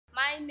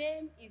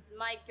name is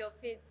Michael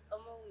Faith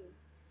Omowumi.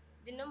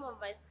 The name of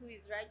my school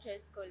is Right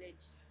Choice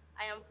College.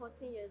 I am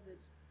 14 years old.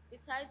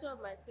 The title of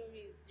my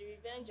story is The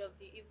Revenge of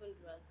the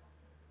Evildoers.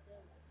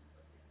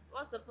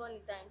 Once upon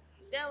a time,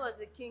 there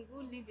was a king who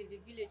lived in the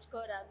village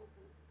called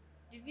Agugu.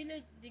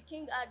 The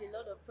king had a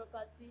lot of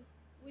property,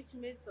 which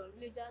made some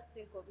villagers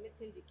think of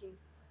meeting the king.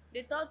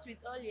 They thought with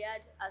all he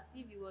had as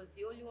if he was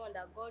the only one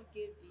that God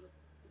gave the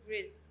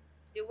grace.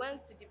 They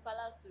went to the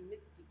palace to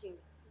meet the king.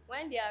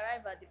 When they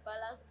arrived at the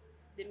palace,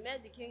 they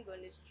met the king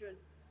on his throne.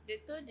 They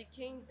told the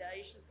king that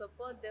he should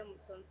support them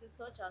with something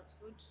such as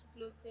food,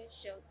 clothing,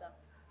 shelter.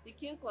 The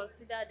king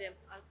considered them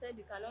and said,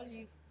 "You cannot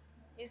live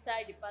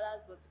inside the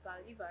palace, but you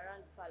can live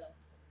around the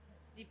palace."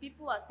 The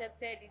people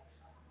accepted it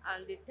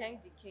and they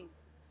thanked the king.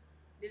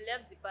 They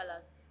left the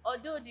palace.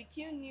 Although the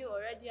king knew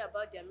already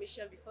about their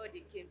mission before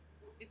they came,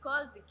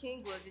 because the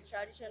king was a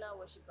traditional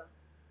worshipper,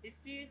 the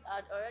spirit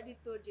had already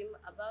told him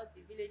about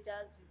the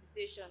villagers'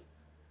 visitation.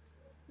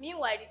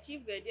 Meanwhile, the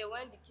chief were there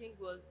when the king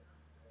was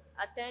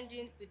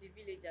attending to the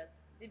villagers.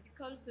 They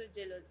become so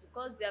jealous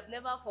because they have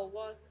never for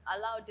once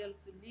allowed them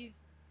to live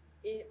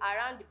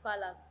around the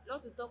palace,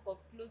 not to talk of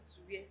clothes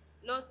to wear,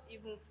 not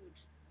even food.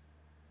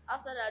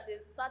 After that, they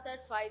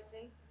started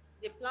fighting.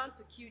 They planned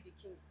to kill the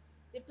king.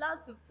 They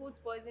planned to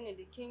put poison in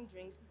the king's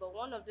drink, but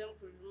one of them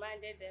could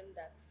reminded them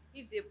that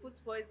if they put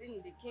poison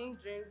in the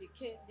king's drink,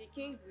 the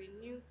king will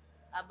knew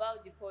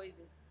about the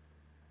poison.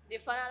 They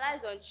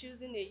finalized on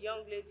choosing a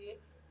young lady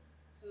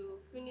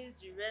to finish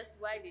the rest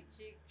while they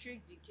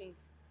tricked the king.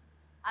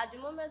 At the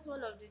moment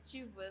one of the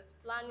chiefs was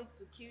planning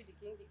to kill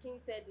the king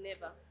said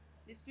never.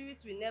 The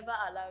spirit will never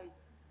allow it.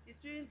 The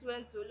spirit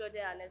went to Olode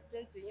and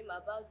explained to him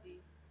about the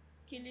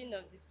killing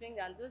of the spring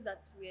and those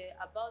that were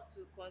about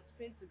to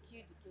conspire to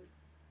kill the king.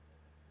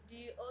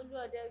 The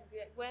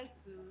Oluode went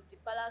to the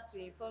palace to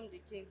inform the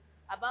king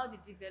about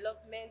the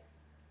development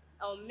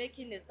on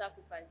making a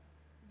sacrifice.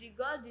 The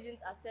god didn't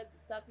accept the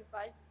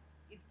sacrifice.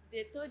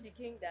 They told the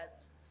king that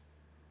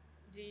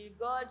the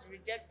god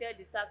rejected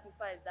the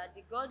sacrifice, that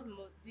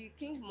the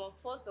king must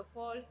first of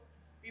all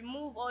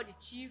remove all the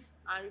chief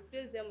and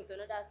replace them with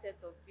another set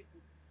of people.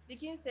 The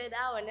king said,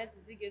 how on earth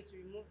is he going to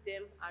remove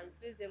them and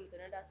replace them with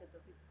another set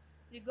of people?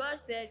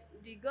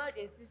 The god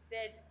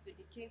insisted to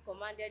the king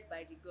commanded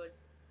by the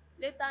gods.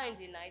 Later in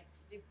the night,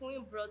 the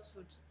queen brought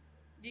food.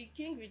 The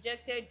king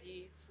rejected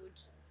the food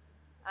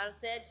and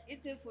said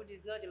eating food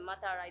is not the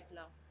matter right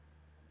now.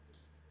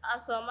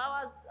 As some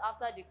hours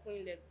after the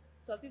queen left,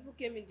 some people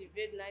came in the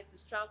vaid night to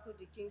strangle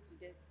the king to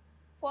death.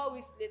 4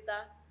 weeks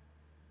later,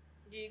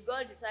 the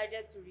god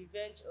decided to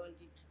revenge on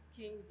the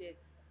king death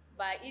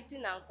by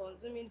eating and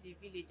consuming the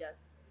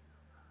villagers.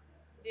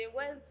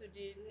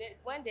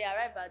 When they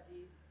arrived at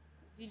the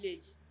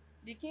village,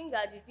 the king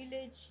at the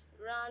village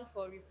ran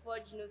for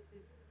refuge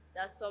notice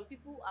that some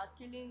people are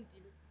killing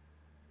the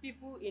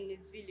people in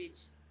his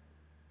village.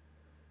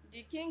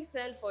 The king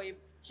sent for a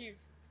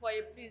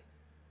priest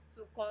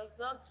to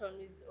consult from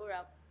his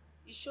oracle.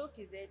 He shook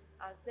his head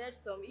and said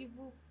some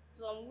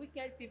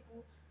wicked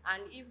people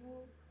and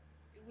evil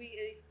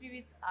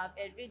spirits have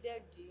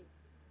invaded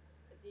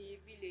the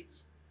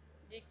village.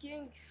 The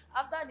king,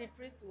 after the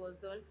priest was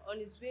done, on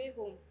his way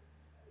home,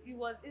 he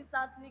was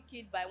instantly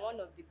killed by one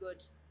of the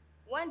gods.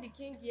 When the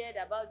king heard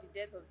about the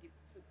death of the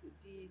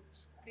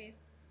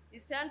priest, he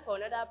sent for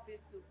another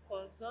priest to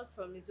consult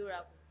from his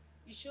oracle.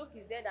 He shook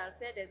his head and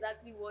said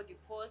exactly what the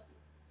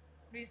first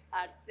priest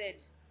had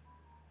said.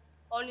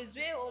 On his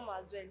way home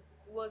as well,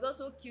 he was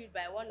also killed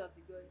by one of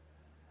the gods.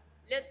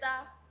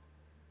 Later,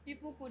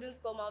 people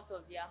couldn't come out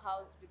of their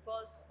house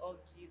because of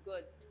the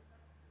gods,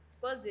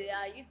 because they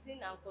are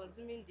eating and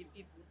consuming the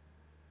people.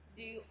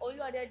 The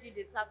Oluwade did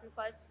a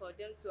sacrifice for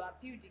them to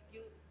appeal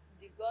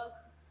the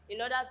gods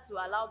in order to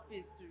allow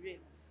peace to reign.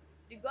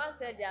 The gods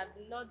said they have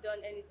not done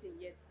anything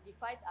yet. The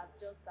fight had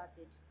just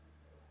started.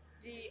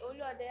 The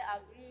Oluwade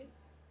agreed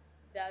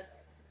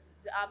that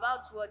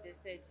about what they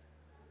said.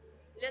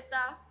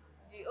 Later,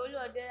 the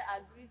Oluwade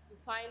agreed to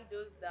find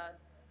those that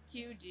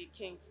killed the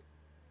king,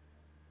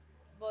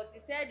 but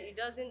he said he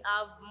doesn't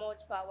have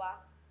much power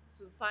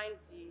to find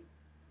the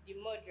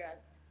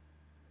murderers.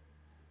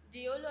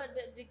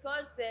 The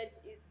god said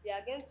they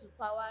are going to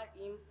power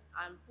him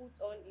and put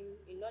on him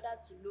in order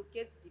to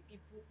locate the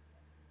people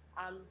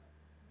and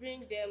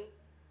bring them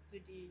to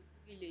the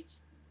village.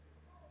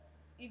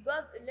 He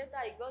got to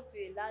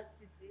a large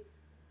city.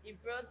 He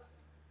brought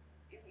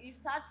he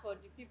searched for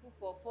the people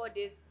for 4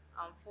 days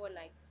and 4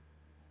 nights.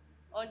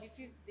 On the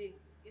fifth day,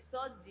 he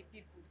sought the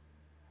people.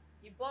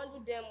 He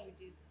bundled them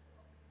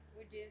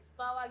with his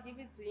power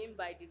given to him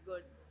by the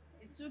gods.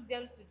 He took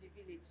them to the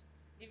village.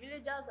 The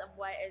villagers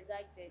were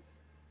excited.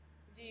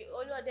 The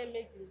Oluwade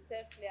made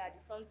himself clear at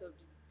the front of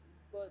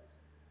the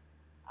gods,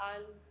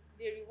 and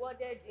they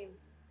rewarded him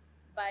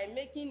by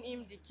making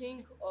him the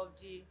king of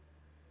the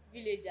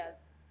villagers.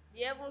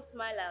 The heavens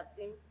smiled at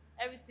him.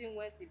 Everything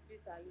went in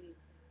peace and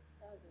unity.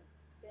 That's all.